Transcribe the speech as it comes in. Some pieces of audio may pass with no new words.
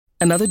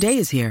Another day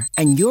is here,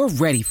 and you're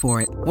ready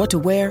for it. What to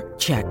wear?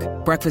 Check.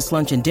 Breakfast,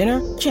 lunch, and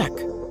dinner? Check.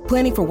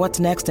 Planning for what's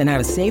next and how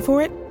to save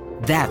for it?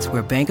 That's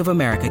where Bank of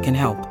America can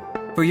help.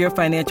 For your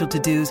financial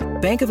to-dos,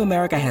 Bank of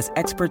America has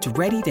experts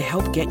ready to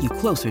help get you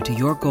closer to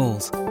your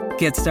goals.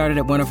 Get started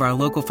at one of our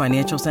local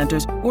financial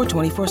centers or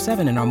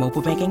 24/7 in our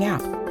mobile banking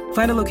app.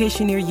 Find a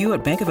location near you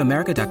at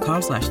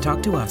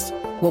bankofamerica.com/talktous.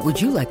 What would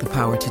you like the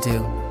power to do?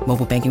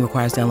 Mobile banking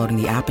requires downloading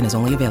the app and is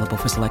only available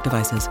for select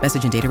devices.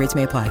 Message and data rates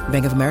may apply.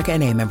 Bank of America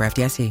N.A., member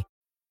FDIC.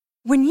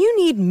 When you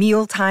need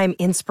mealtime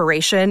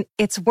inspiration,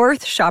 it's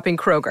worth shopping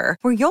Kroger,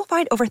 where you'll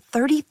find over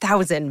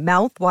 30,000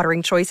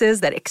 mouth-watering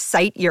choices that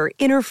excite your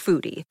inner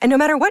foodie. And no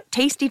matter what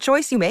tasty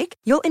choice you make,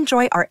 you'll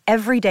enjoy our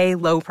everyday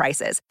low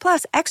prices,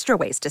 plus extra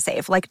ways to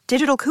save, like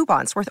digital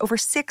coupons worth over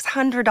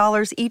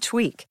 $600 each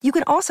week. You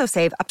can also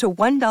save up to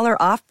 $1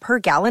 off per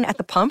gallon at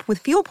the pump with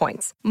fuel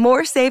points.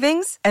 More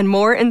savings and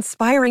more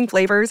inspiring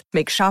flavors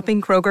make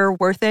shopping Kroger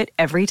worth it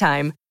every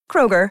time.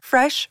 Kroger,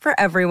 fresh for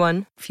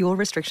everyone. Fuel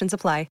restrictions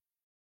apply.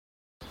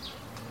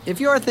 If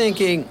you're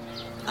thinking,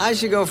 I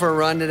should go for a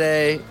run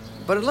today,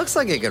 but it looks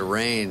like it could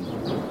rain,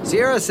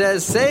 Sierra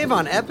says save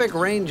on epic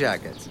rain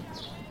jackets.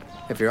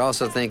 If you're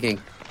also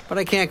thinking, but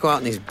I can't go out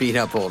in these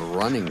beat-up old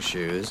running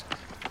shoes,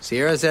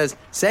 Sierra says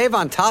save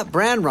on top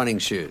brand running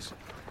shoes.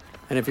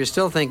 And if you're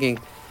still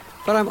thinking,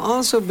 but I'm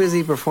also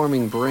busy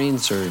performing brain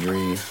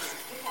surgery,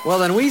 well,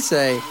 then we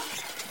say,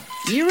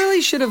 you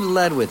really should have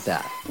led with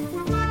that.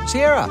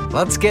 Sierra,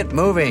 let's get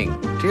moving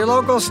to your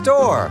local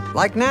store,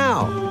 like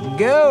now.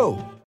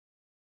 Go!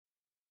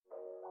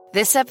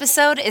 This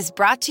episode is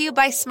brought to you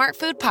by Smart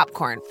Food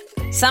Popcorn.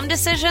 Some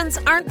decisions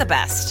aren't the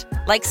best,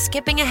 like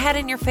skipping ahead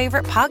in your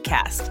favorite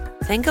podcast.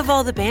 Think of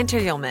all the banter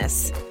you'll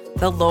miss,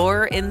 the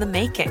lore in the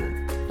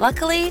making.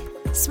 Luckily,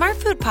 Smart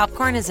Food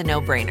Popcorn is a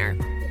no-brainer.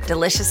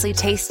 Deliciously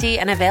tasty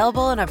and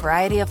available in a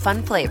variety of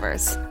fun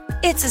flavors.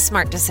 It's a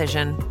smart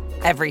decision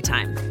every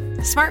time.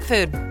 Smart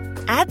Food.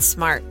 Add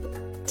smart.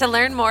 To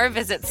learn more,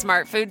 visit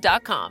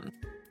smartfood.com.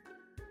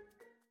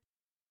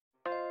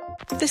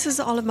 This is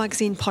the Olive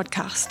Magazine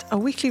podcast, a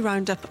weekly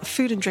roundup of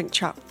food and drink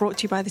chat brought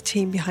to you by the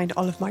team behind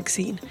Olive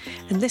Magazine,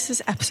 and this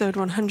is episode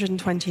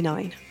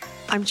 129.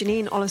 I'm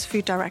Janine, Olive's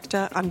food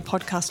director and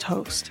podcast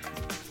host.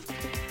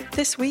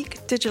 This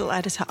week, digital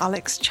editor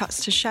Alex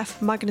chats to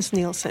chef Magnus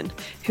Nilsson,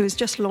 who has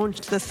just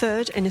launched the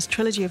third in his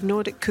trilogy of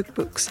Nordic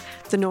cookbooks,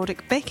 the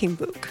Nordic Baking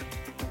Book.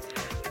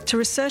 To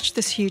research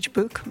this huge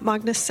book,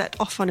 Magnus set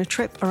off on a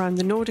trip around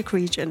the Nordic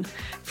region,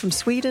 from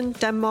Sweden,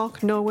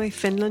 Denmark, Norway,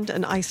 Finland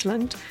and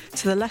Iceland,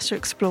 to the lesser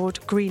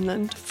explored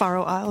Greenland,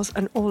 Faroe Isles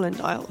and Åland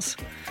Isles.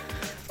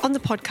 On the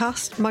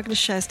podcast, Magnus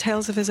shares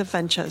tales of his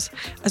adventures,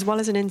 as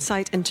well as an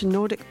insight into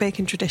Nordic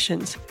baking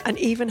traditions, and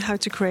even how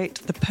to create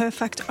the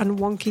perfect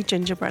unwonky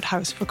gingerbread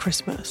house for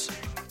Christmas.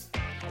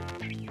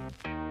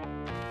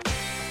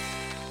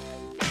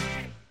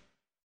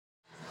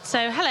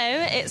 So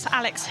hello, it's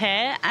Alex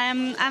here,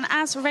 and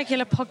as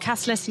regular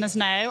podcast listeners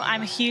know,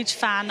 I'm a huge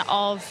fan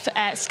of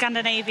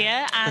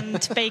Scandinavia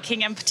and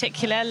baking in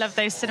particular. Love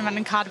those cinnamon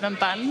and cardamom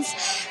buns.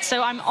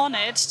 So I'm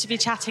honoured to be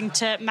chatting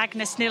to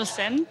Magnus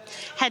Nilsson,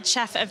 head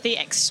chef of the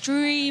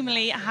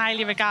extremely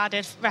highly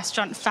regarded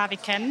restaurant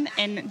Favikan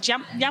in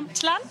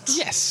Jämtland.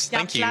 Yes,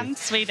 thank you. Jämtland,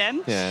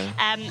 Sweden. Yeah.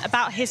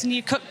 About his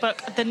new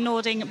cookbook, the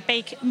Nordic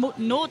Baking Book.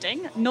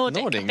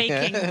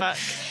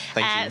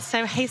 Thank you.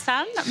 So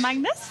hejsan,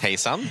 Magnus.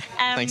 Hejsan.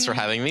 Thanks for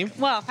having me.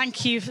 Well,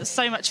 thank you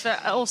so much for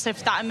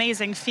that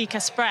amazing fika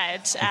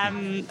spread.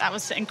 That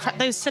was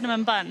those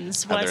cinnamon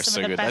buns were they're some so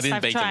of the good. best I didn't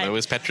I've bake tried. them. It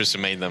was Petrus who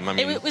made them. I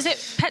mean, was it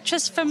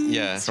Petrus from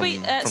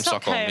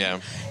Stockholm?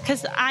 Yeah.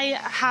 Because I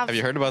have. Have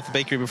you heard about the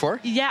bakery before?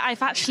 Yeah,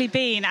 I've actually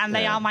been, and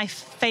they are my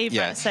favourite.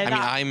 Yeah. So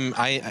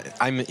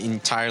I'm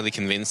entirely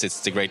convinced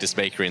it's the greatest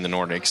bakery in the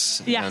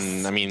Nordics. Yes.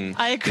 And I mean,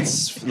 I agree.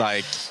 It's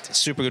like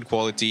super good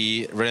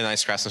quality, really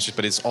nice craftsmanship,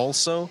 but it's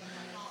also.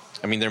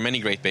 I mean, there are many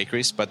great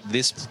bakeries, but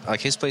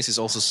his place is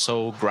also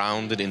so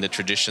grounded in the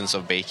traditions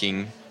of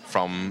baking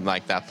from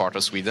like that part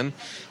of Sweden.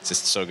 It's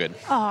just so good.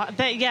 Oh,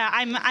 but yeah,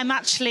 I'm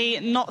actually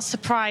not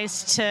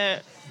surprised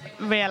to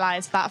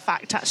realise that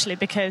fact actually,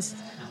 because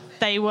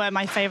they were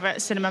my favourite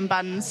cinnamon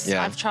buns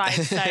I've tried.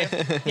 So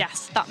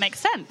yes, that makes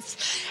sense.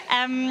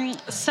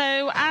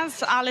 So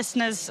as our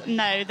listeners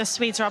know, the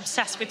Swedes are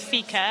obsessed with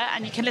fika,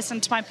 and you can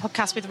listen to my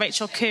podcast with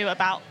Rachel Koo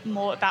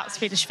more about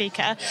Swedish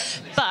fika.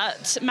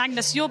 But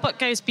Magnus, your book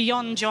goes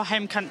beyond your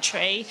home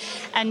country,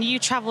 and you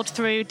travelled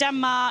through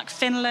Denmark,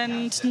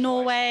 Finland,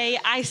 Norway,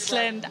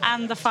 Iceland,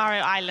 and the Faroe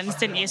Islands,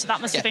 didn't you? So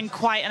that must have been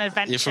quite an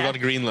adventure. You forgot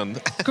Greenland.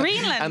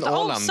 Greenland. And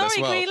Åland as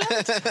well.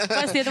 Greenland.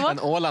 Where's the other one? And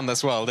Åland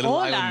as well, the little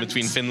island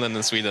between Finland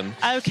and Sweden.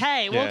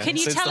 Okay, well, can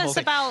you tell us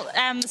about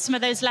some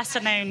of those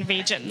lesser-known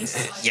regions?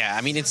 Yeah,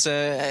 I mean, it's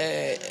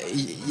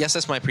yes,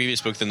 that's my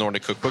previous book, the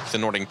Nordic Cookbook. The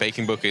Nordic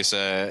Baking Book is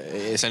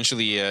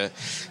essentially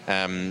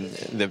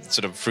the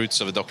sort of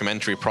fruits of a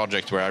documentary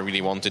project where I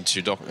really wanted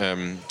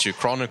to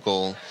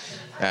chronicle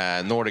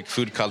Nordic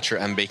food culture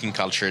and baking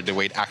culture the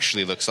way it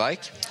actually looks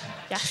like.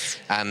 Yes.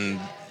 And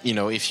you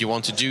know, if you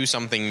want to do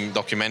something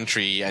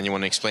documentary and you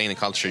want to explain the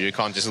culture, you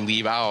can't just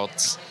leave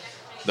out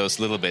those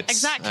little bits.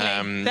 Exactly.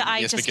 That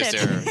I just because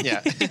did.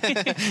 Yeah.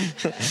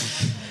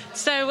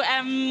 So,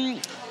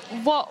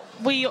 what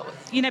we,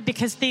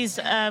 because these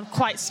are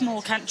quite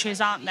small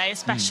countries, aren't they?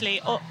 Especially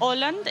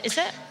Åland, is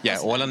it? Yeah,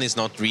 Åland is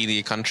not really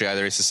a country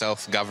either. It's a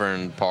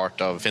self-governed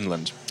part of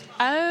Finland.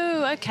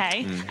 Oh,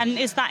 okay. And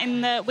is that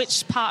in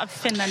which part of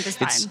Finland is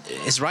that in?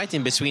 It's right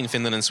in between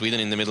Finland and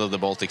Sweden, in the middle of the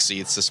Baltic Sea.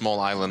 It's a small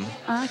island.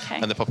 Oh,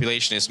 okay. And the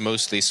population is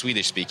mostly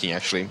Swedish-speaking,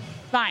 actually.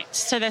 Right,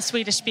 so they're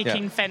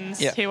Swedish-speaking Finns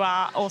who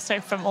are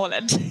also from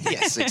Åland.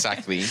 Yes,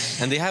 exactly.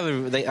 And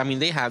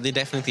they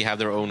definitely have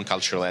their own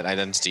cultural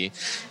identity,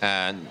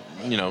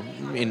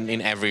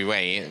 in every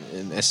way.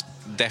 It's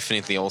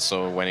definitely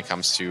also when it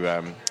comes to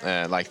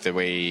like the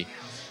way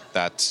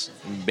that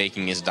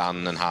baking is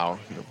done and how.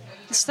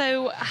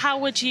 So how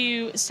would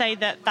you say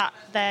that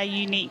they're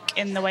unique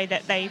in the way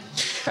that they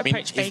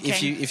approach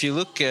baking? If you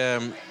look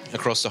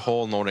across the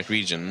whole Nordic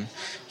region,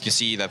 you can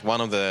see that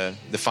one of the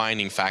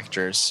defining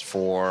factors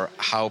for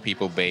how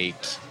people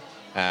bake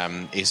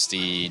is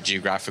the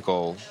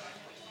geographical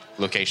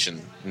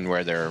location and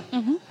where they're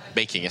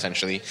baking,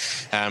 essentially.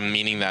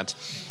 Meaning that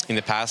in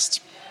the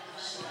past,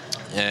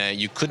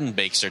 you couldn't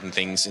bake certain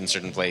things in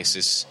certain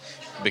places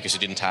because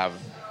you didn't have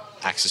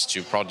access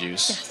to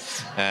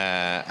produce.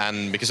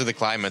 And because of the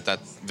climate,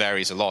 that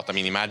varies a lot. I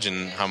mean,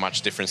 imagine how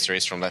much difference there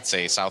is from, let's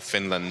say, South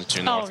Finland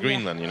to North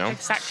Greenland,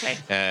 Exactly.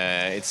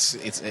 It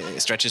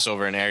stretches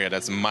over an area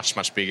that's much,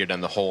 much bigger than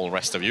the whole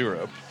rest of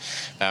Europe.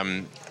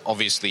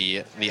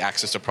 Obviously, the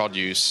access to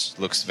produce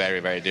looks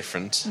very, very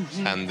different,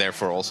 and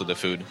therefore also the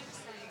food.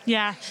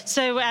 Yeah,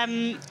 so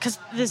because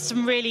there's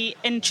some really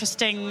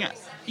interesting,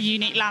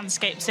 unique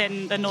landscapes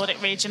in the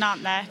Nordic region,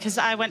 aren't there? Because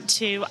I went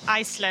to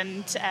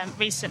Iceland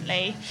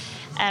recently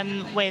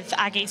with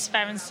Aggie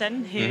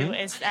Sverensson, who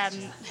is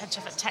head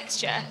chef at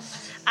Texture,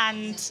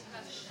 and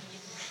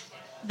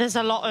there's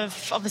a lot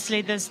of,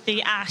 obviously there's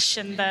the ash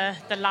and the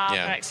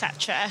lava,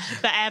 etc.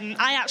 But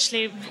I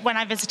actually, when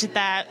I visited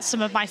there,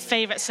 some of my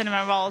favourite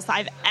cinnamon rolls that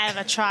I've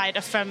ever tried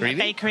are from a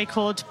bakery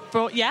called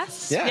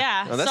Yes.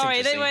 Yeah. Well,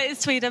 sorry, they were in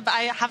Sweden, but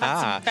I have had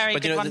some very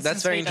good ones.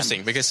 That's very Sweden.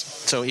 interesting because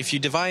so if you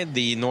divide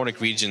the Nordic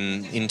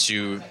region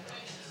into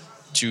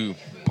two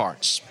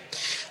parts,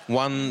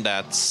 one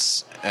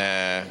that's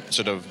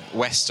sort of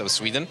west of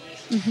Sweden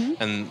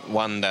and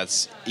one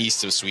that's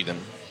east of Sweden.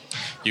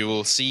 You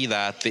will see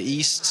that the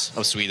east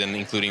of Sweden,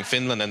 including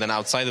Finland, and then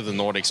outside of the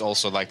Nordics,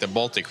 also like the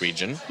Baltic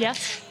region,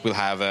 will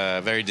have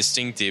a very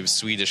distinctive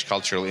Swedish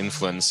cultural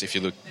influence if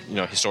you look,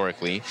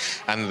 historically.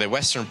 And the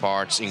western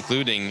parts,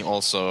 including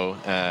also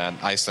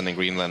Iceland and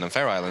Greenland and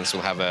Faroe Islands,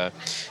 will have a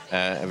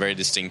very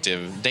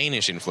distinctive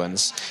Danish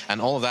influence.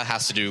 And all of that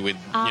has to do with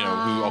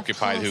who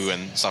occupied who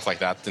and stuff like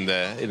that in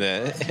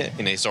the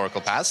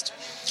historical past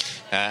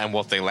and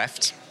what they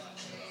left.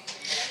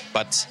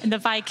 But in the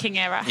Viking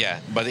era. Yeah,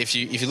 but if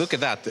you look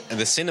at that,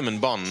 the cinnamon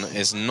bun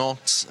is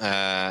not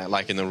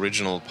like an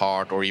original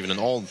part or even an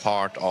old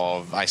part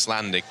of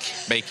Icelandic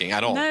baking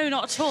at all. No,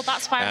 not at all.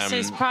 That's why I'm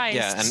so surprised.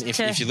 Yeah, and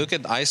if you look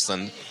at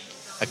Iceland,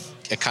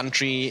 a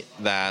country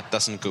that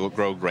doesn't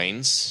grow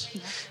grains,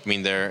 I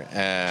mean, their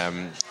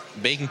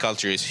baking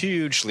culture is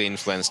hugely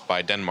influenced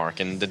by Denmark,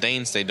 and the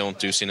Danes, they don't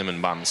do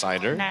cinnamon buns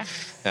either. No.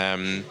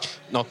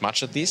 Not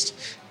much, at least.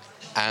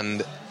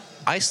 And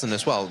Iceland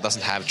as well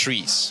doesn't have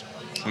trees.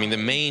 I mean, the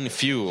main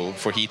fuel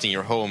for heating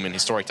your home in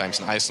historic times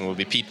in Iceland would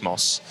be peat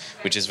moss,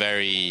 which is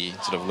very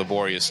sort of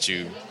laborious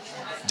to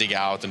dig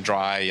out and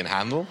dry and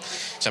handle.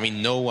 So, I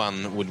mean, no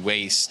one would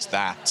waste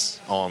that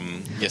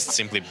on just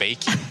simply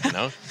baking,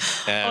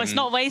 it's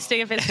not wasting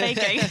if it's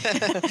baking.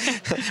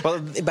 Well,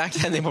 back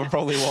then it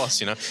probably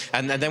was,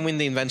 And then with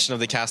the invention of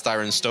the cast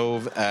iron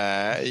stove,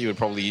 you would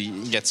probably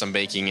get some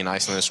baking in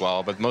Iceland as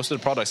well. But most of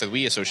the products that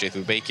we associate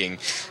with baking,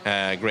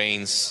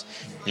 grains,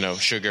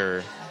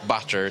 sugar,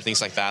 butter,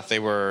 things like that, they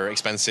were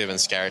expensive and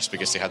scarce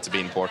because they had to be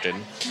imported.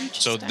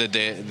 So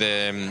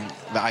the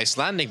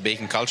Icelandic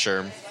baking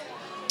culture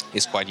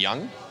is quite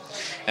young,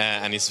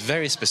 and it's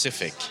very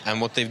specific.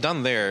 And what they've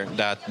done there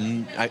that,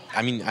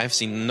 I've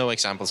seen no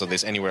examples of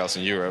this anywhere else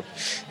in Europe,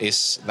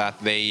 is that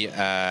they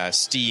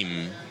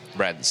steam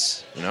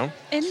breads,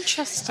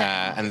 Interesting.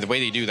 And the way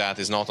they do that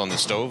is not on the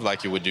stove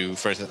like you would do,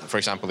 for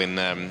example, in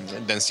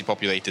densely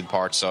populated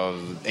parts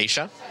of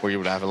Asia, where you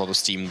would have a lot of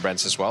steamed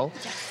breads as well.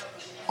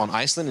 On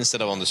Iceland,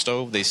 instead of on the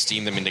stove, they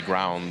steam them in the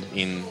ground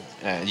in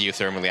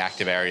geothermally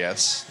active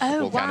areas,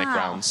 volcanic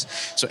grounds.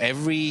 So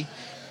every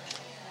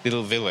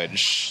little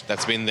village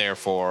that's been there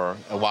for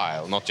a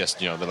while, not just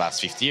the last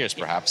 50 years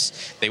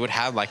perhaps, they would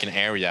have like an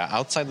area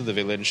outside of the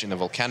village in a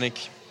volcanic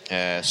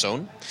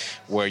zone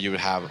where you would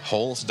have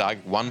holes dug,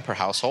 one per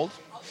household.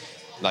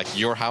 Like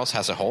your house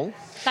has a hole.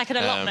 Like an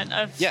allotment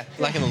of... Yeah,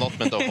 like an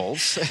allotment of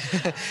holes.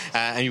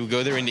 And you would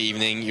go there in the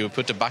evening, you would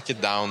put a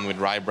bucket down with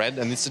rye bread,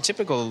 and it's a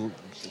typical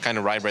kind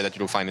of rye bread that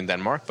you'll find in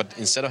Denmark, but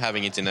instead of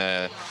having it in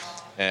a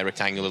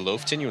rectangular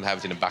loaf tin, you would have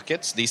it in a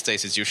bucket. These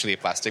days it's usually a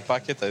plastic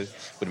bucket. I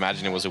would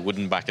imagine it was a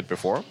wooden bucket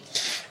before.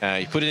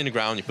 You put it in the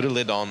ground, you put a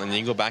lid on, and then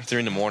you go back there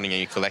in the morning and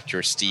you collect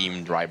your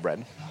steamed rye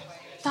bread.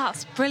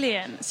 That's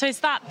brilliant. So is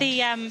that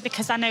the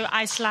because I know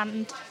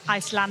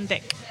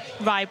Icelandic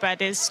rye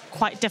bread is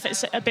quite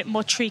different. It's a bit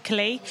more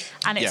treacly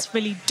and it's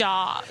really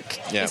dark.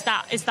 Yeah.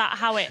 Is that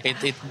how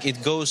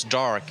it goes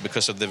dark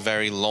because of the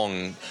very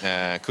long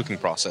cooking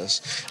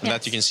process, and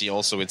that you can see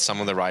also with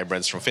some of the rye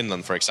breads from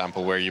Finland, for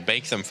example, where you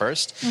bake them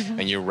first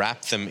and you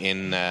wrap them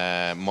in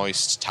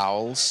moist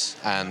towels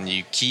and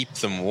you keep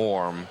them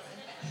warm,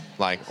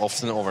 like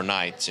often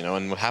overnight,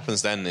 and what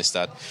happens then is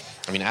that,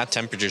 at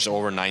temperatures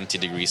over 90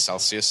 degrees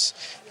Celsius,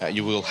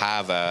 you will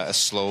have a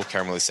slow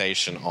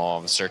caramelization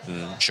of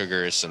certain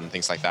sugars and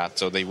things like that.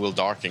 So they will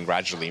darken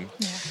gradually,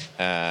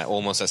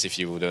 almost as if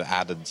you would have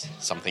added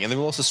something. And they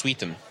will also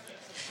sweeten.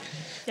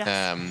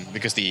 Yes.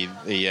 Because the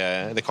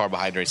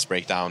carbohydrates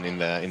break down in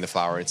the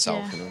flour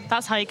itself. Yeah.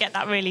 That's how you get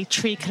that really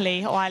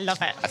treacly. Oh, I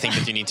love it. I think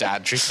that you need to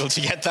add treacle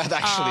to get that,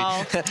 actually.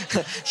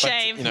 Oh,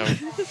 shame.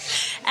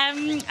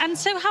 And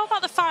so how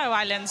about the Faroe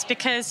Islands?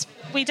 Because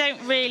we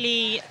don't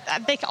really...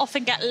 They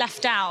often get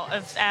left out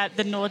of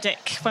the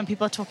Nordic when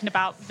people are talking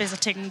about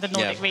visiting the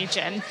Nordic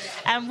region.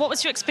 What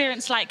was your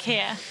experience like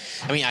here?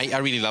 I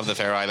really love the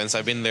Faroe Islands.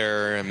 I've been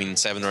there,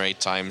 7 or 8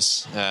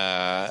 times.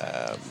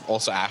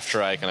 Also,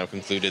 after I kind of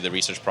concluded the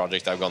research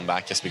project, I've gone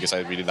back just because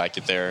I really like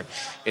it there.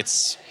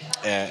 It's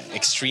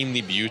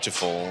extremely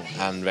beautiful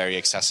and very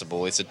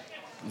accessible. It's a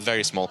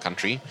very small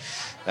country.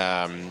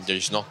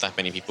 There's not that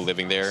many people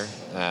living there.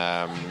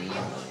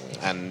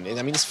 And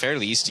it's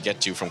fairly easy to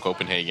get to from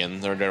Copenhagen.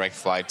 There are direct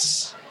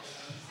flights,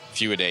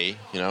 few a day,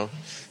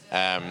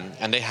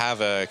 and they have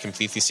a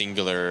completely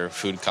singular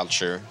food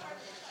culture.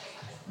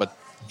 But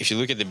if you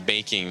look at the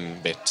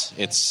baking bit,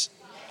 it's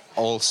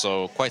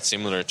also quite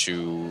similar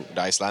to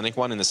the Icelandic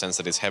one in the sense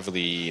that it's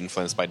heavily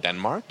influenced by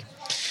Denmark.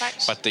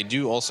 Right. But they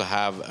do also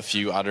have a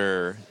few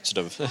other sort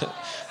of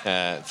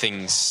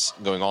things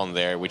going on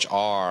there which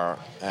are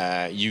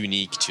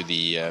unique to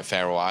the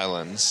Faroe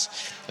Islands.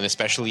 And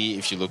especially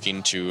if you look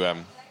into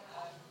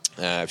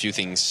a few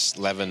things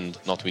leavened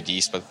not with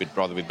yeast but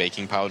rather with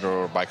baking powder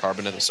or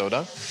bicarbonate of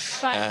soda.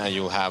 Right.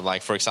 You'll have,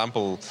 like, for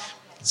example,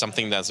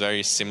 something that's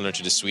very similar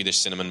to the Swedish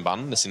cinnamon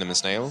bun, the cinnamon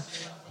snail.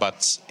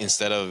 But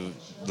instead of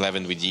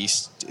leavened with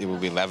yeast, it will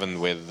be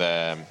leavened with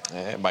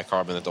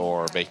bicarbonate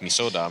or baking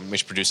soda,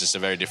 which produces a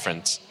very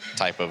different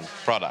type of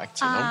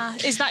product.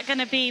 Is that going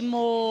to be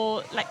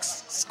more like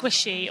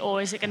squishy, or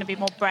is it going to be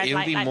more bread? It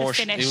will be more.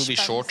 It will be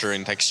shorter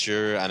in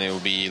texture, and it will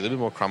be a little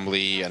bit more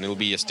crumbly, and it will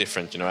be just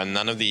different. And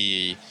none of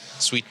the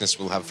sweetness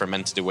will have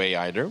fermented away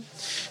either.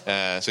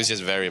 So it's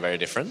just very, very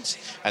different.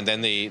 And then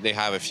they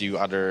have a few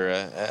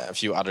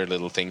other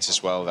little things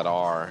as well that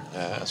are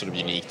sort of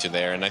unique to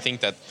there. And I think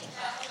that,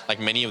 like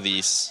many of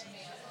these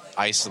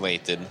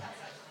isolated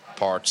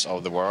parts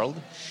of the world,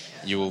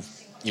 you'll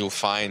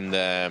find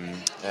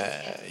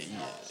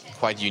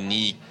quite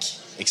unique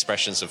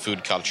expressions of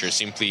food culture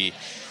simply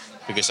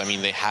because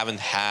they haven't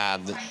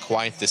had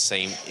quite the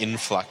same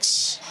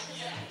influx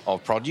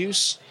of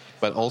produce,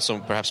 but also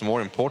perhaps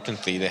more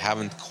importantly, they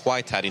haven't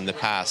quite had in the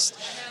past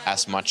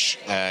as much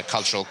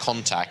cultural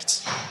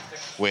contact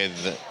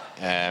with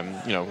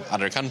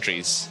other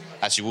countries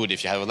as you would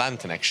if you have a land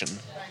connection.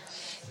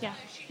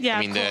 Yeah,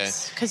 of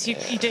course, because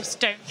you just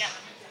don't get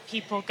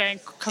people going...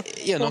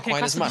 not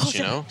quite as much,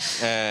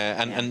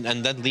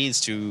 And that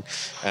leads to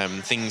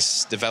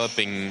things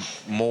developing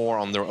more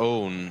on their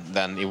own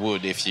than it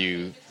would if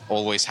you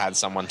always had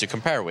someone to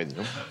compare with.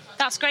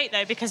 That's great,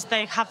 though, because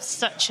they have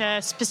such a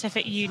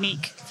specific,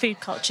 unique food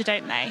culture,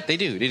 don't they? They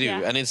do,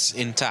 and it's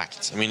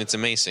intact. It's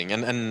amazing.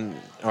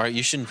 Or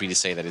you shouldn't really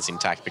say that it's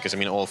intact, because,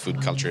 all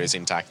food culture is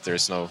intact.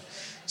 There's no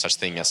such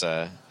thing as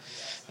a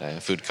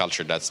food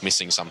culture that's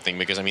missing something,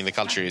 because the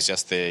culture is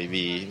just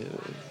the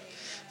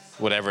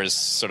whatever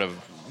sort of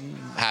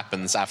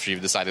happens after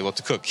you've decided what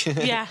to cook.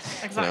 Yeah,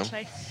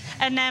 exactly.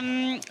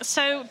 And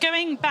so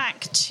going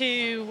back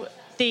to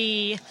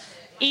the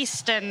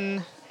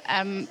eastern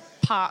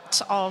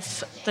part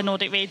of the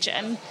Nordic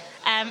region,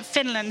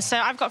 Finland. So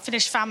I've got a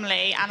Finnish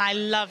family, and I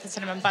love the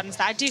cinnamon buns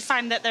there. I do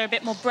find that they're a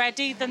bit more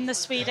bready than the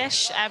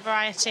Swedish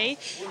variety.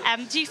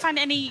 Do you find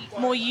any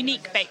more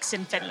unique bakes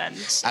in Finland?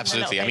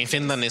 Absolutely.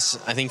 Finland is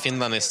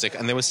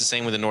and there was the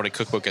same with the Nordic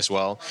cookbook as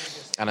well.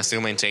 And I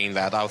still maintain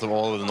that out of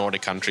all of the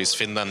Nordic countries,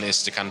 Finland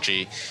is the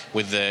country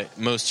with the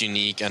most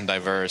unique and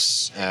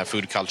diverse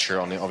food culture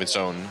of its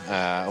own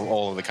of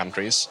all of the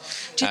countries.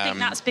 Do you think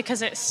that's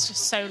because it's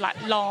just so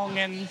long,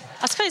 and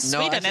I suppose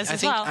Sweden is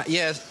as well?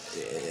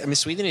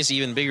 Sweden is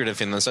even bigger than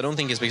Finland, so I don't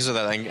think it's because of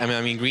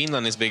that.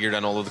 Greenland is bigger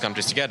than all of the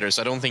countries together,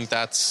 so I don't think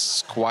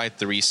that's quite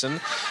the reason.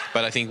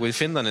 But I think with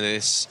Finland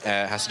it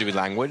has to do with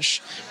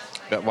language.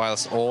 But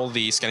whilst all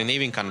the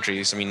Scandinavian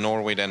countries,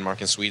 Norway, Denmark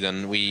and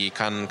Sweden, we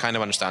can kind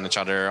of understand each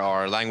other.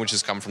 Our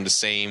languages come from the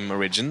same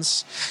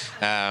origins.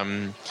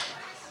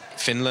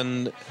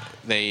 Finland,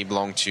 they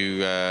belong to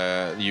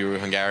the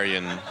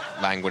Euro-Hungarian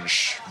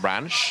language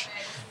branch,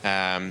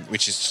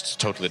 which is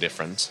totally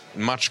different.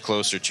 Much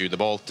closer to the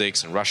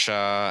Baltics and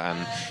Russia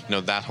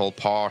and that whole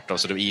part of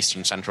sort of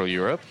Eastern Central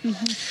Europe.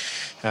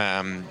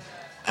 Mm-hmm.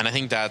 And I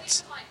think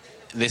that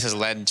this has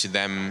led to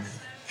them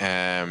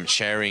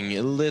sharing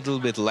a little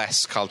bit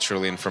less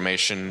cultural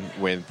information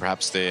with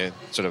perhaps the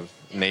sort of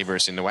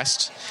neighbors in the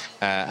West,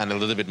 and a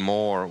little bit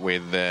more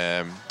with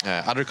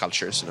other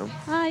cultures,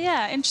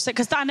 Yeah, interesting.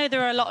 Because I know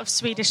there are a lot of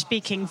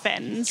Swedish-speaking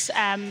Finns,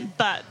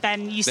 but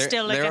then you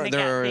still are going to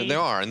get There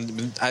are,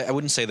 and I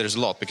wouldn't say there's a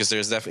lot, because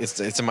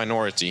it's a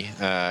minority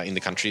in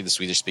the country, the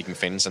Swedish-speaking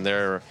Finns, and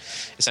they're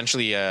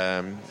essentially.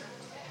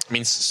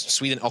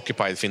 Sweden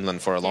occupied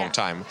Finland for a long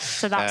time.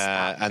 So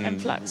that's that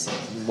influx.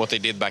 What they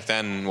did back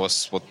then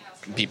was what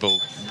people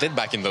did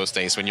back in those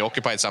days. When you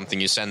occupied something,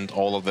 you sent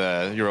all of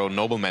your own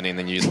noblemen in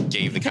and you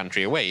gave the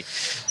country away.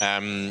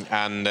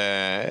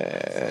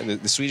 The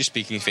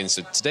Swedish-speaking Finns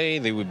today,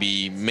 they would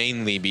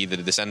mainly be the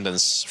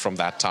descendants from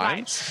that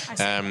time.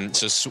 Right.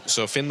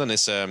 So Finland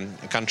is a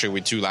country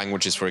with 2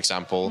 languages, for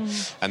example,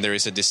 and there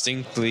is a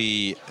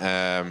distinctly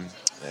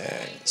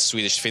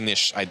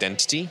Swedish-Finnish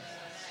identity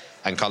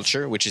and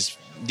culture, which is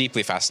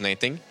deeply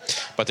fascinating.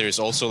 But there is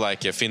also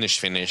like a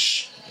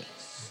Finnish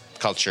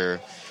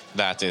culture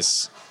that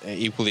is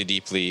equally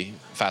deeply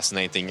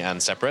fascinating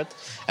and separate.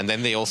 And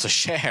then they also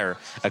share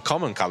a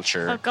common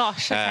culture. Oh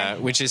gosh, okay.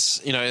 Which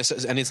is,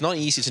 and it's not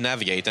easy to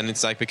navigate. And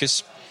it's like,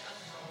 because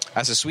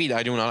as a Swede,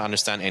 I do not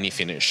understand any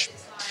Finnish.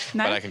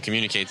 No? But I can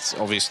communicate,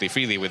 obviously,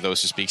 freely with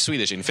those who speak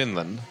Swedish in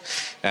Finland.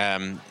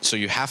 So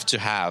you have to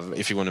have,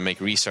 if you want to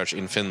make research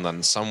in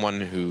Finland,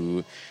 someone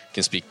who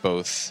can speak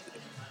both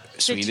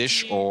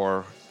Swedish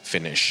or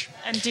Finnish.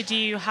 And did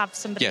you have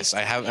somebody? Yes,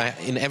 I have.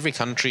 In every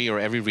country or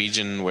every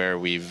region where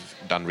we've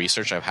done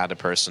research, I've had a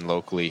person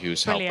locally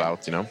who's helped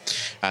out,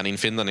 And in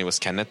Finland, it was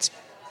Kenneth,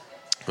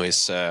 who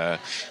is, a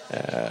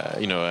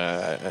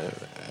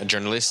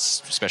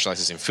journalist,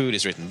 specializes in food.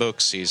 He's written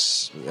books.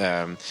 He's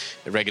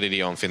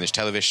regularly on Finnish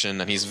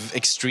television, and he's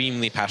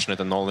extremely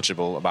passionate and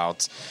knowledgeable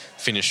about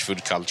Finnish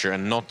food culture,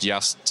 and not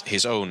just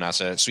his own as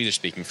a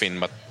Swedish-speaking Finn,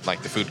 but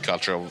like the food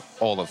culture of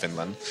all of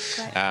Finland.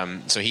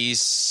 So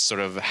he's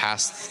sort of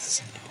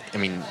has,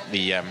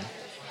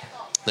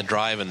 the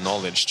drive and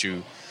knowledge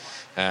to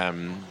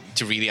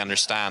really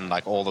understand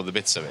like all of the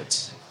bits of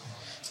it.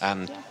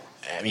 And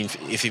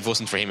if it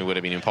wasn't for him, it would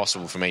have been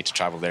impossible for me to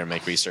travel there and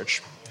make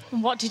research.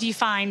 What did you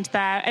find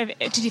there?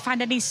 Did you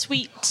find any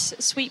sweet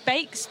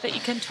bakes that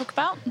you can talk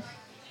about?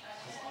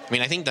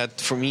 I think that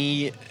for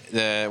me,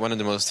 one of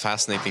the most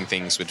fascinating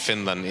things with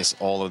Finland is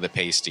all of the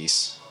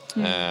pasties,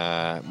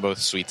 both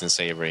sweet and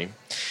savory.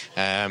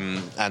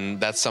 And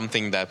that's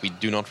something that we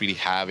do not really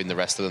have in the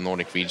rest of the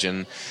Nordic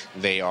region.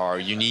 They are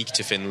unique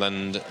to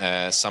Finland.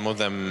 Some of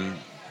them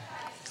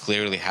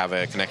clearly have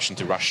a connection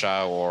to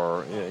Russia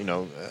or,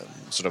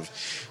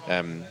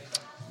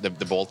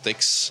 the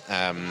Baltics,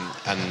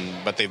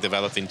 but they've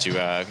developed into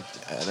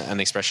an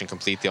expression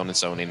completely on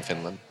its own in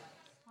Finland.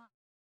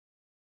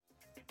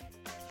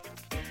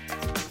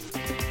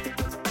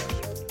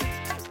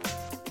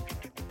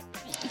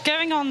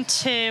 Going on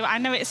to, I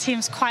know it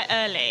seems quite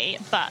early,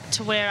 but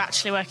we're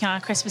actually working on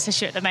a Christmas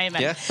issue at the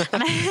moment. Yeah.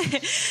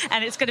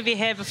 And it's going to be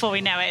here before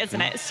we know it,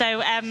 isn't it?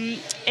 So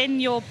in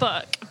your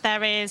book,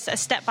 there is a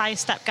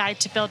step-by-step guide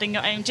to building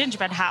your own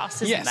gingerbread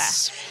house, isn't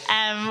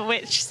there?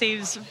 Which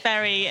seems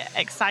very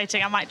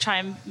exciting. I might try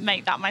and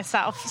make that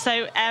myself.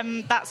 So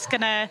that's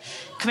going to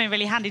come in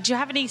really handy. Do you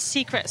have any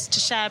secrets to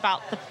share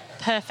about the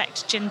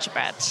perfect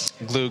gingerbread?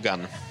 Glue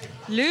gun.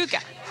 Glue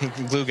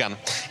gun.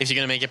 If you're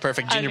going to make a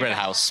perfect gingerbread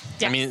house.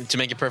 Yes. To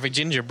make a perfect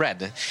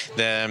gingerbread,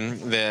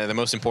 the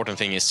most important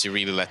thing is to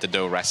really let the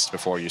dough rest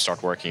before you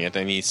start working it.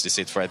 It needs to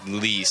sit for at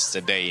least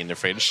a day in the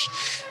fridge,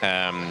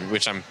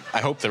 which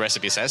I hope the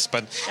recipe says.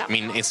 But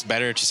it's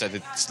better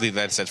to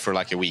let it set for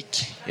like a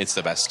week. It's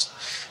the best.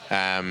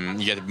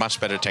 You get a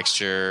much better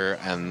texture,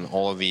 and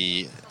all of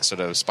the sort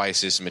of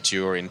spices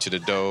mature into the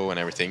dough and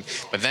everything.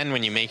 But then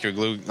when you make your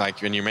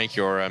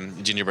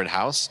gingerbread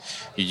house,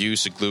 you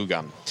use a glue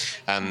gun.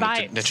 And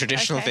the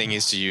traditional thing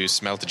is to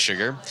use melted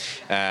sugar,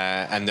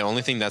 and the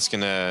only thing that's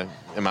going to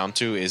amount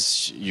to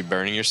is you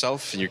burning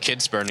yourself, your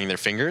kids burning their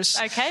fingers.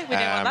 Okay, we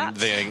don't want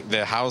that.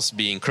 The house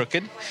being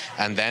crooked,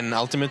 and then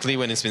ultimately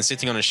when it's been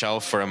sitting on a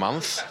shelf for a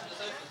month,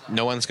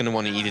 no one's going to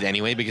want to eat it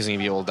anyway because it's going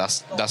to be all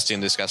dusty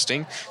and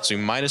disgusting. So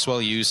you might as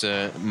well use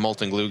a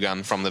molten glue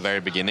gun from the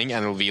very beginning,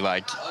 and it'll be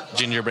like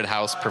gingerbread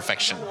house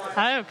perfection.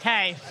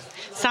 Okay.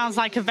 Sounds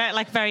like a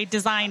very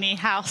designy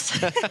house.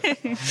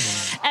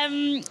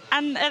 And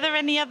are there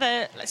any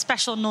other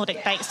special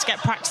Nordic bakes to get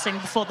practicing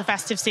before the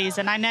festive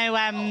season? I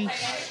know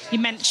you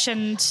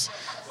mentioned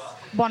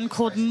one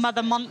called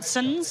Mother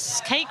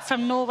Monsson's cake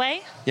from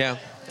Norway. Yeah.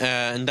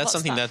 And that's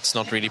something that's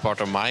not really part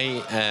of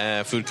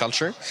my food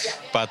culture,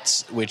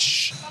 but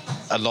which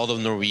a lot of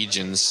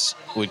Norwegians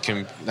would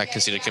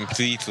consider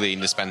completely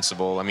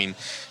indispensable.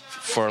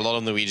 For a lot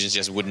of Norwegians,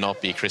 just would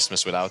not be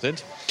Christmas without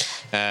it.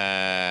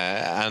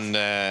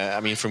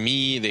 For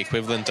me, the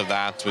equivalent of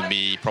that would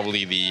be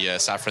probably the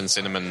saffron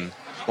cinnamon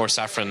or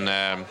saffron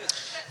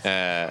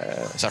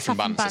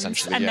buns,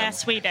 essentially. And they're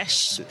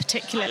Swedish,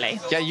 particularly.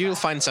 Yeah, you'll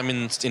find some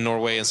in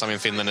Norway and some in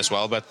Finland as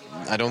well, but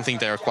I don't think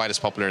they're quite as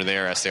popular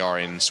there as they are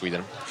in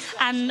Sweden.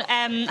 And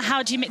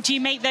how do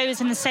you make those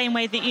in the same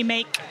way that you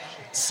make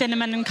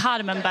cinnamon and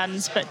cardamom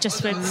buns, but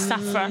just with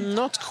saffron?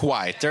 Not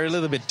quite. They're a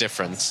little bit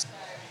different.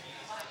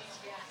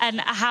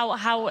 And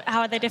how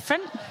are they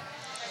different?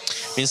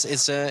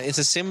 It's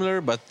a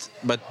similar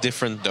but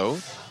different dough.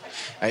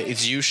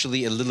 It's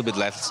usually a little bit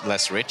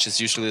less rich.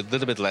 It's usually a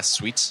little bit less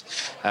sweet.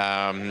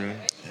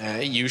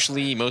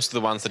 Usually, most of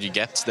the ones that you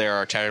get, they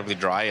are terribly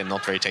dry and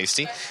not very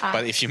tasty.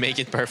 But if you make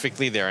it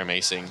perfectly, they're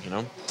amazing.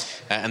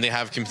 And they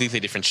have completely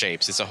different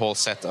shapes. It's a whole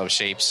set of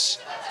shapes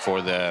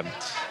for the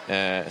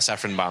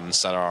saffron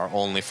buns that are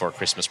only for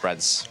Christmas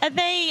breads. Are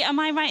they? Am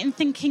I right in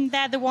thinking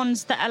they're the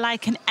ones that are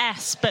like an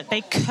S, but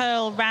they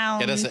curl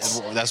round? Yeah,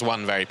 that's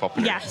one very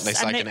popular. Yes,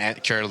 it's like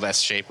an curled S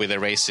shape with a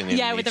raisin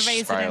in with a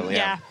raisin. spiral.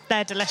 Yeah,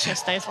 they're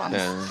delicious. Those ones.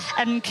 Yeah.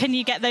 And can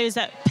you get those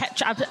at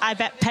Petra? I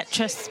bet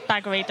Petrus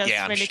Baggery does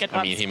really good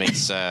ones. I mean, he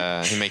makes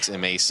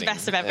amazing,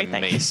 best of everything.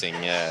 Amazing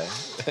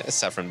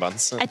saffron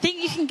buns. I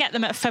think you can get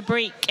them at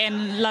Fabrique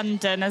in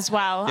London as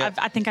well. Yeah.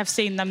 I think I've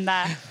seen them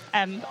there.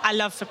 I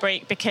love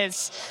Fabrique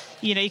because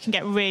you can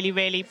get really,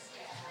 really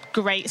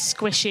great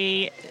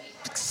squishy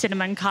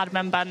cinnamon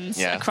cardamom buns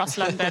across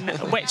London,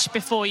 which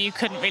before you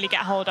couldn't really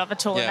get hold of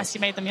at all unless you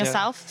made them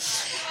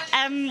yourself.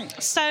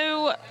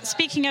 So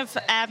speaking of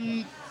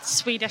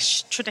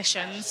Swedish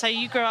tradition, so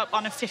you grew up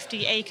on a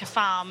 50-acre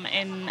farm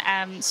in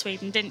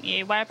Sweden, didn't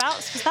you?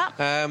 Whereabouts was that?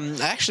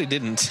 I actually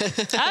didn't.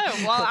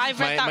 Oh, well, I've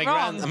read that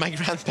wrong. My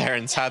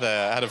grandparents had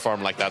a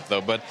farm like that, though,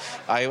 but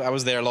I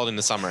was there a lot in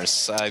the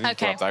summers. I didn't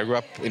grow up there. I grew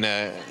up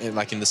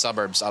in the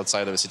suburbs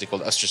outside of a city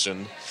called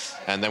Östersund,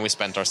 and then we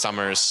spent our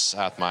summers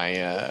at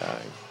my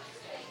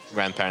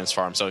grandparents'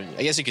 farm. So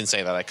I guess you can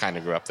say that I kind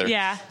of grew up there.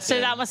 Yeah, so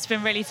that must have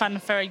been really fun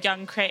for a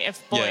young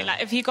creative boy. Yeah. Like,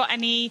 have you got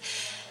any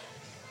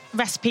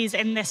recipes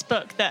in this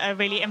book that are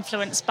really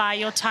influenced by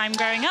your time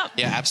growing up?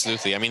 Yeah,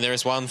 absolutely. I mean, there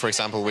is one, for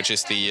example, which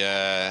is the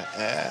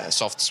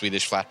soft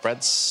Swedish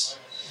flatbreads,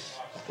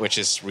 which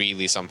is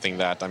really something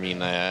that,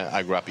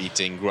 I grew up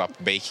eating, grew up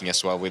baking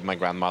as well with my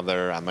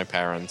grandmother and my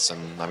parents,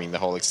 and, the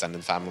whole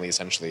extended family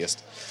essentially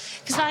just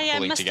because I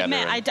must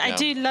admit, I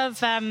do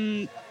love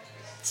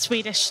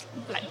Swedish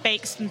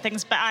bakes and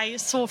things, but I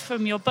saw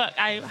from your book,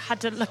 I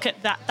had to look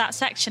at that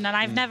section, and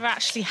I've never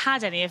actually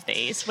had any of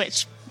these,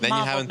 which then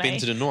you haven't been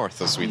to the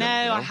north of Sweden.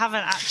 No, I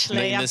haven't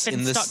actually. I've been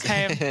to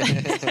Stockholm.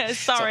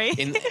 Sorry.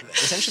 So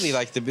essentially,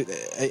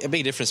 a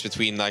big difference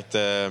between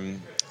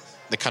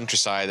the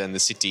countryside and the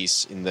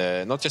cities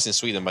not just in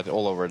Sweden but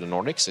all over the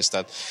Nordics is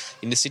that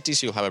in the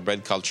cities you'll have a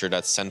bread culture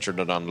that's centered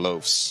on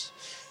loaves.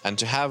 And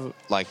to have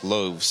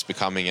loaves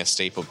becoming a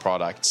staple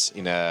product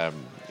in a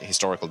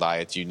historical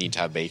diet, you need to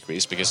have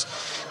bakeries because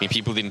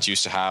people didn't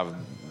used to have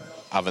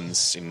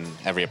ovens in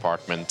every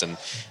apartment, and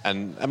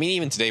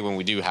even today when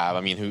we do have,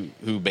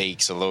 who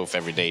bakes a loaf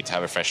every day to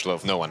have a fresh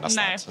loaf? No one does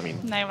that.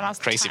 No one else.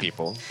 Crazy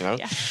people,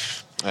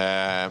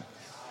 Yeah.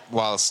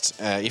 Whilst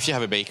if you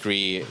have a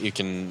bakery, you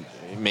can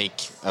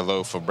make a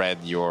loaf of bread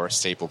your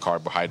staple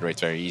carbohydrate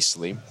very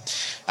easily.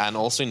 And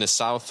also in the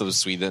south of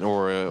Sweden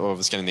or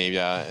of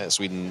Scandinavia,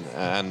 Sweden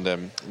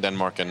and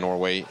Denmark and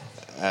Norway,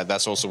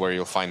 that's also where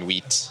you'll find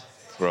wheat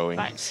growing,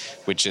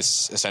 which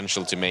is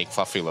essential to make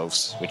fluffy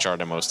loaves, which are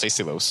the most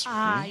tasty loaves.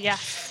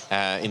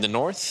 In the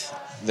north,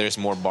 there's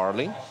more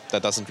barley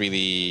that doesn't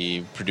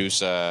really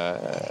produce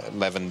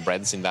leavened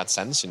breads in that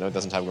sense. It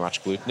doesn't have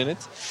much gluten in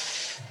it.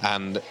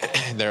 And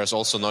there's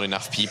also not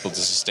enough people to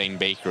sustain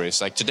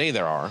bakeries. Like today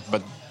there are,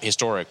 but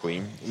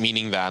historically,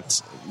 meaning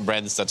that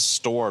breads that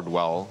stored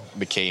well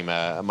became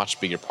a much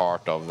bigger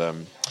part of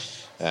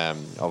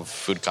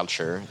food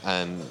culture,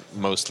 and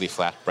mostly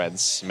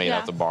flatbreads made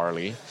out of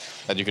barley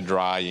that you can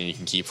dry and you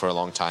can keep for a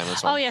long time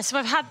as well. Oh yeah, so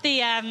I've had the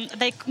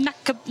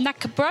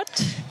knäckebröd.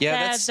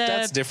 Yeah,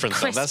 that's different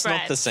though. That's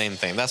not the same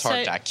thing. That's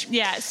hardtack.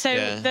 Yeah,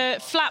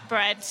 the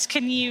flatbreads,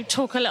 can you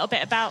talk a little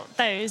bit about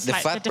those? The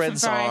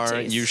flatbreads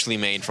are usually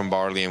made from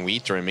barley and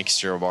wheat, or a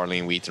mixture of barley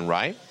and wheat and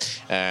rye.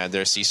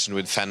 They're seasoned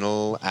with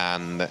fennel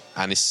and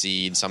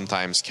aniseed,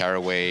 sometimes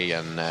caraway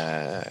and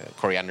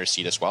coriander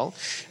seed as well.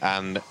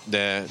 And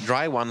the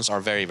dry ones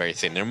are very, very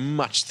thin. They're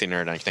much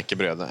thinner than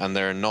knäckebröd, and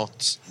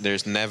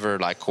there's never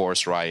coarse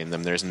rye in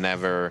them. There's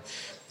never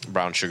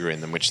brown sugar in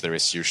them, which there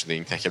is usually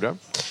in knäckebröd.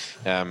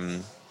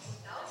 And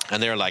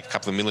they're a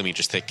couple of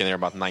millimeters thick, and they're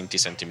about 90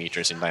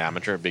 centimeters in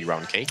diameter, a big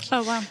round cake.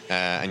 Oh, wow.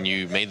 And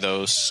you made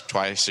those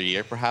twice a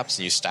year, perhaps,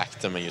 and you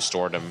stacked them and you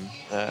stored them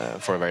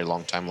for a very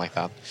long time like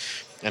that.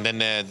 And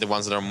then the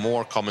ones that are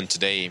more common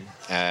today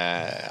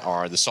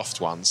are the soft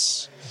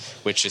ones,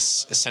 which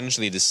is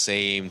essentially the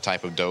same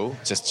type of dough,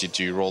 just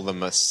you roll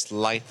them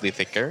slightly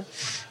thicker,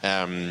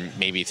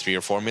 maybe 3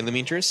 or 4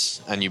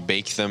 millimeters, and you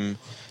bake them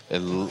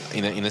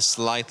in a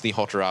slightly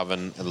hotter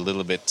oven, a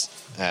little bit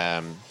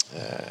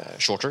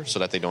shorter, so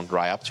that they don't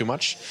dry up too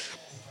much,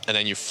 and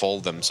then you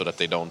fold them so that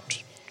they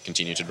don't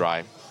continue to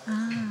dry.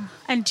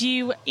 And do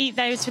you eat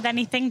those with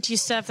anything? Do you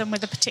serve them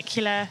with a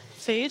particular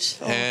food?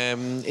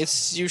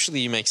 It's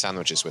usually you make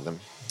sandwiches with them.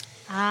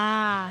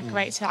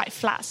 Great. So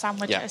flat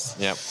sandwiches.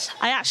 Yeah.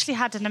 I actually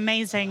had an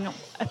amazing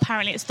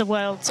apparently it's the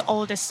world's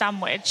oldest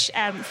sandwich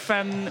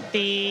from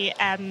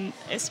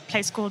it's a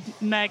place called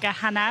Merga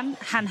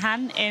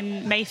Hanhan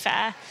in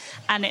Mayfair,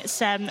 and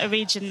it's a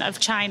region of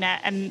China,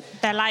 and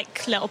they're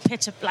like little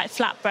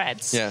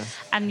flatbreads. Yeah.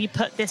 And you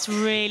put this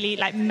really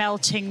like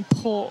melting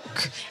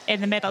pork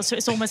in the middle, so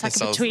it's almost like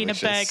between a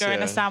burger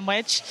and a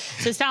sandwich.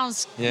 So it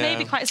sounds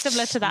maybe quite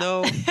similar to that.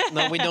 No,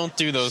 we don't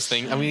do those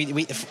things. I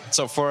mean,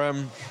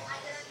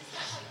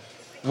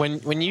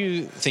 when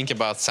you think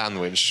about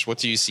sandwich, what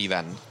do you see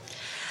then?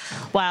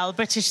 Well,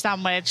 British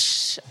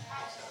sandwich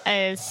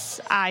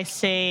is, I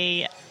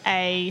see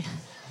a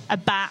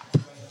bap,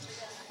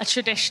 a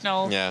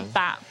traditional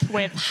bap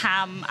with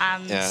ham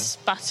and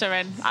butter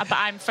in. But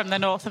I'm from the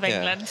north of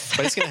England.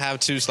 But it's going to have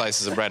 2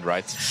 slices of bread,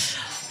 right?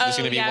 There's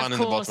going to be one in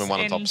the bottom and one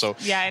on top. So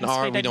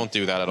we don't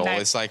do that at all. No.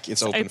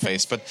 It's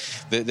open-faced. But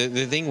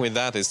the thing with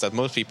that is that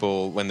most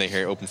people, when they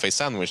hear open-faced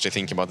sandwich, they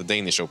think about the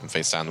Danish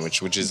open-faced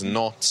sandwich, which is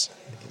not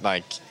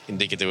like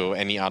indicative of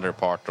any other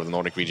part of the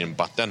Nordic region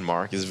but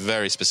Denmark. Is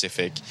very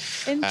specific.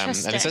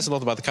 Interesting. And it says a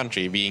lot about the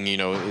country, being,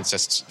 it's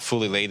just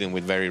fully laden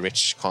with very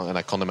rich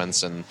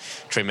condiments and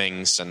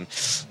trimmings, and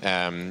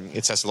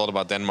it says a lot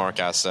about Denmark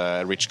as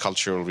a rich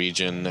cultural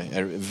region,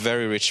 a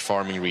very rich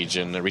farming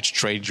region, a rich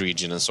trade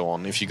region, and so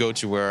on. If you go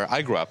to where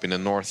I grew up in the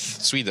North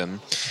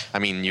Sweden, I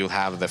mean, you'll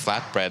have the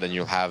flatbread and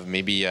you'll have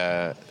maybe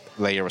a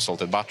layer of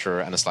salted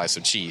butter and a slice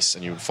of cheese,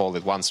 and you fold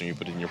it once and you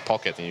put it in your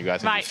pocket and you go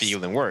out in the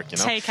field and work,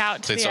 Take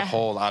out. So it's a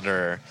whole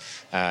other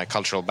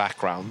cultural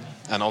background,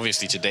 and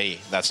obviously today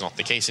that's not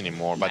the case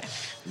anymore. But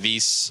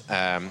these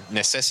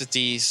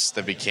necessities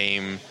that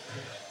became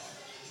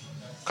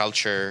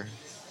culture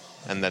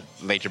and that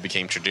later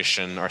became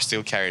tradition are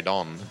still carried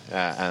on,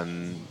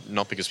 and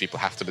not because people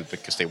have to, but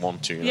because they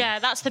want to. Yeah,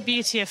 that's the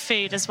beauty of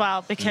food as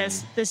well,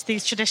 because there's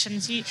these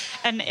traditions,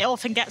 and it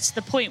often gets to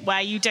the point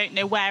where you don't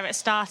know where it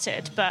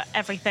started, but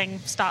everything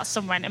starts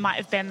somewhere, and it might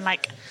have been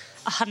like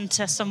a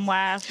hunter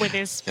somewhere with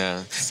his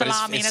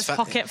salami in his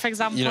pocket, for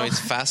example. It's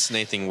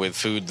fascinating with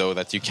food, though,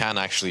 that you can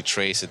actually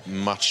trace it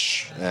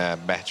much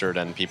better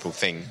than people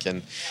think.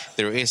 And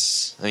there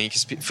is,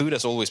 because food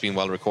has always been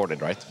well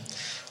recorded, right?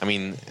 I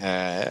mean,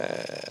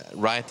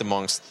 right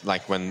amongst,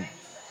 like, when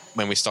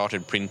we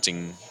started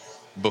printing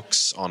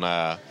books on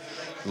a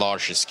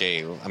larger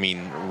scale, I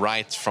mean,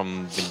 right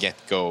from the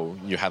get-go,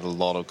 you had a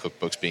lot of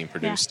cookbooks being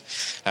produced.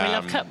 We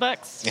love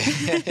cookbooks.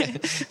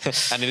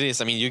 And it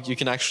is, I mean, you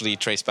can actually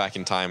trace back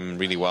in time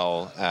really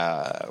well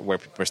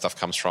where stuff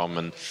comes from,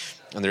 and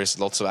there's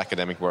lots of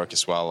academic work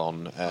as well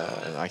on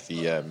like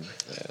the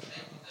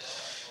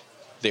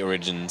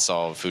origins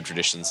of food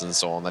traditions and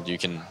so on that you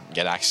can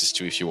get access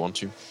to if you want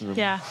to.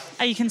 Yeah,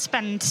 you can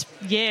spend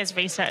years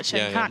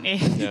researching, can't you?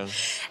 Yeah.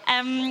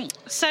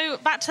 So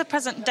back to the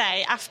present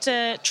day,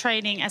 after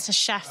training as a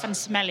chef and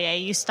sommelier,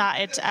 you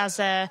started as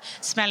a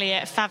sommelier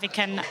at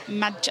Favikan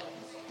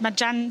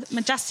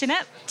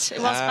Magasinet, it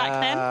was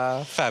back then.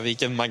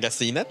 Favikan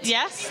Magasinet?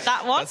 Yes,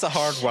 that one. That's a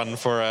hard one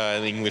for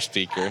an English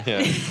speaker.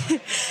 Yeah.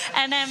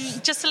 And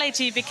just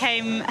later you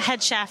became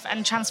head chef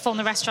and transformed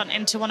the restaurant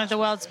into one of the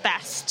world's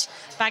best,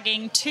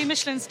 bagging 2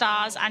 Michelin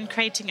stars and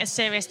creating a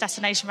serious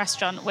destination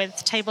restaurant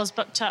with tables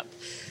booked up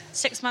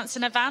 6 months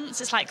in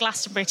advance. It's like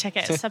Glastonbury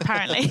tickets,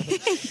 apparently.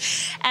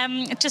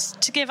 Just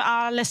to give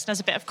our listeners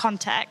a bit of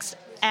context,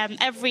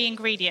 every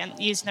ingredient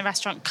used in the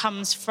restaurant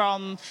comes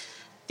from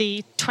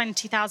the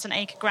 20,000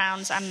 acre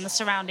grounds and the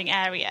surrounding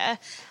area.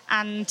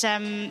 And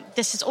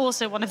this is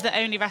also one of the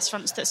only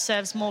restaurants that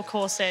serves more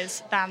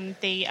courses than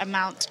the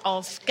amount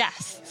of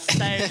guests.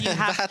 So you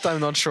have that I'm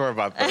not sure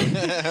about.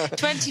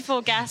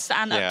 24 guests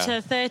and up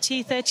to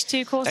 30,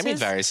 32 courses. I mean, it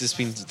varies. It's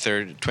been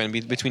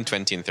between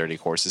 20 and 30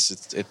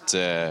 courses.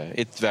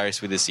 It varies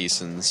with the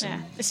seasons.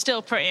 Yeah, it's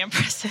still pretty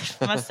impressive,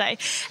 I must say.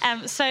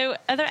 So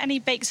are there any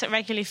bakes that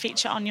regularly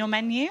feature on your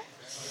menu?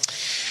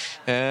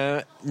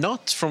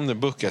 Not from the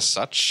book as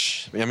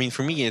such. I mean,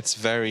 for me, it's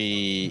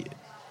very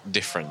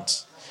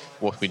different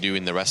what we do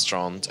in the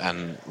restaurant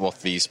and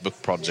what these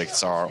book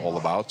projects are all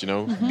about,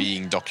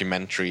 being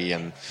documentary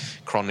and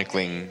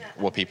chronicling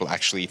what people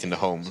actually eat in the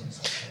home.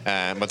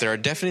 But there are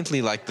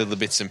definitely like little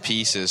bits and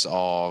pieces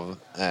of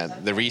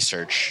the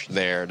research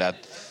there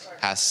that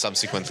has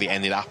subsequently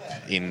ended up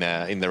in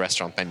the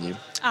restaurant menu.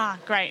 Ah,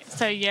 great.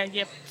 So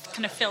you're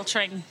kind of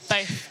filtering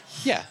both.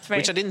 Yeah,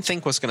 which I didn't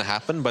think was going to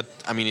happen, but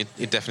I mean,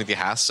 it definitely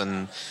has.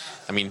 And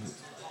I mean,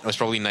 I was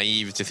probably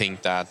naive to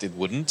think that it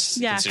wouldn't.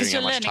 Yeah, because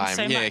you're learning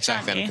so much,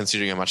 exactly. And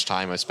considering how much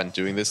time I spent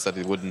doing this, that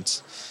it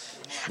wouldn't.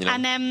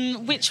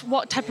 And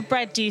what type of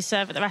bread do you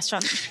serve at the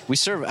restaurant? We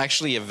serve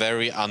actually a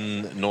very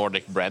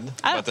un-Nordic bread,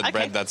 but a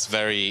bread that's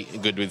very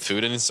good with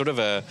food, and it's sort of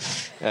a,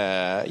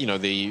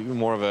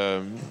 more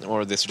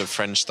of the sort of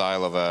French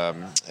style of a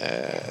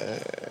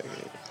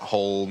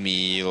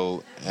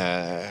wholemeal,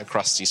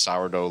 crusty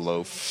sourdough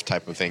loaf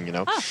type of thing,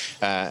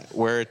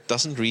 where it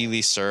doesn't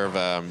really serve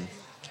a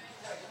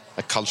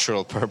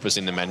cultural purpose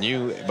in the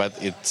menu,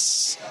 but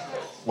it's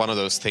one of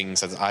those things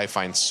that I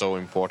find so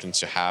important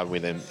to have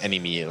within any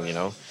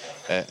meal,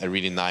 a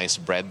really nice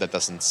bread that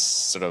doesn't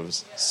sort of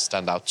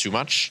stand out too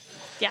much,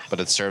 Yeah. But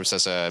it serves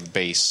as a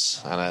base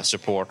and a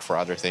support for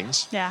other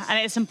things. Yeah, and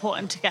it's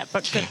important to get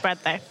good bread,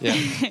 though. Yeah.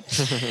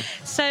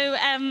 So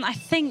I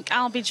think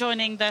I'll be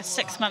joining the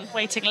 6-month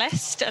waiting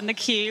list and the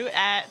queue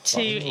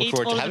to eat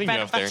all of the bread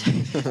and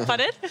butter.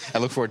 Pardon? I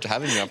look forward to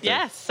having you up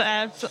there. Yes,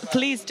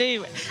 please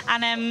do.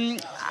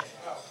 And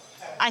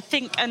I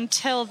think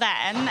until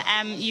then,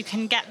 you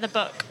can get the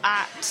book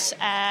at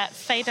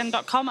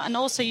faden.com, and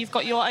also you've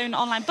got your own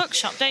online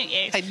bookshop, don't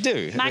you? I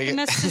do.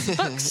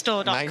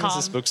 MagnusBookstore.com.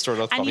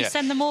 MagnusBookstore.com. And you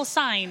send them all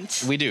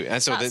signed. We do.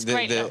 And so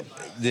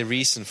the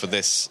reason for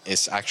this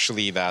is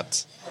actually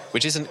that,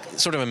 which isn't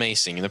sort of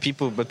amazing, you know,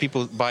 people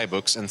buy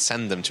books and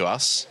send them to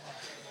us,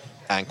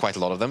 and quite a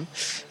lot of them.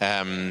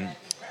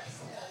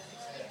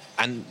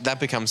 And that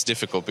becomes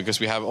difficult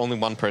because we have only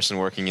one person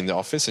working in the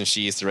office, and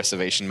she is the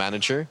reservation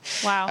manager.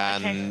 Wow.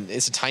 And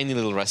it's a tiny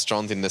little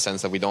restaurant in the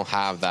sense that we don't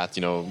have that,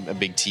 you know, a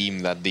big team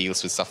that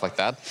deals with stuff like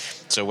that.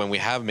 So when we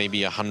have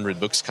maybe 100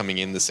 books coming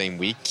in the same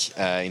week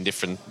in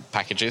different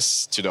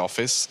packages to the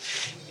office,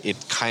 it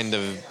kind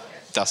of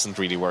doesn't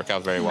really work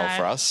out very well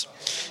for us.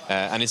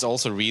 And it's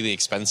also really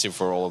expensive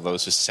for all of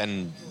those who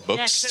send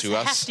books to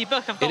us. It's a hefty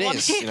book. I've got it one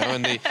is, here. you know,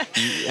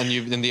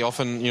 and they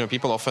often, you know,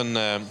 people often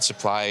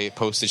supply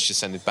postage to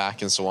send it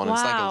back and so on. Wow.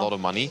 It's like a lot of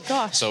money.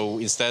 Gosh. So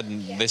instead,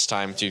 this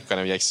time to kind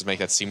of make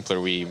that simpler,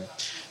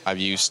 I've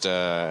used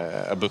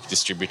a book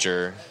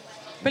distributor.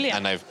 Brilliant.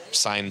 And I've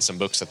signed some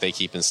books that they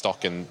keep in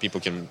stock, and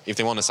people can, if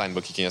they want a signed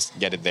book, you can just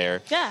get it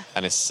there. Yeah.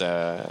 And it's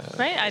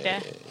great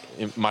idea.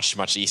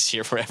 Much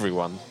easier for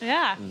everyone.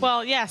 Yeah.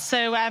 Well, yeah.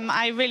 So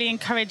I really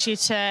encourage you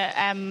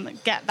to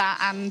get that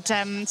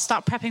and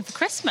start prepping for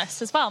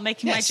Christmas as well,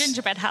 making my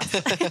gingerbread house.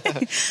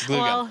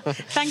 Well,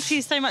 thank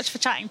you so much for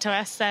chatting to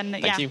us. And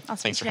thank you.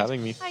 Thanks for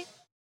having me. Bye.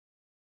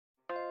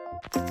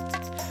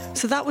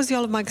 So that was the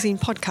Olive Magazine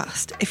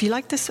podcast. If you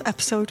liked this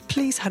episode,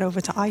 please head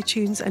over to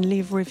iTunes and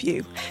leave a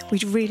review.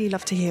 We'd really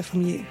love to hear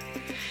from you.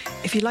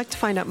 If you'd like to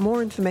find out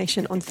more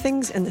information on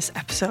things in this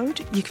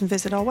episode, you can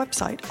visit our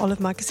website,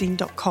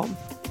 olivemagazine.com.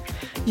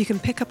 You can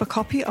pick up a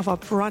copy of our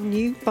brand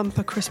new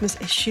bumper Christmas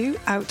issue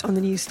out on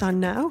the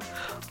newsstand now,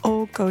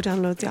 or go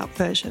download the app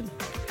version.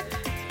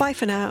 Bye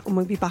for now, and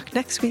we'll be back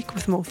next week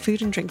with more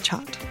food and drink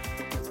chat.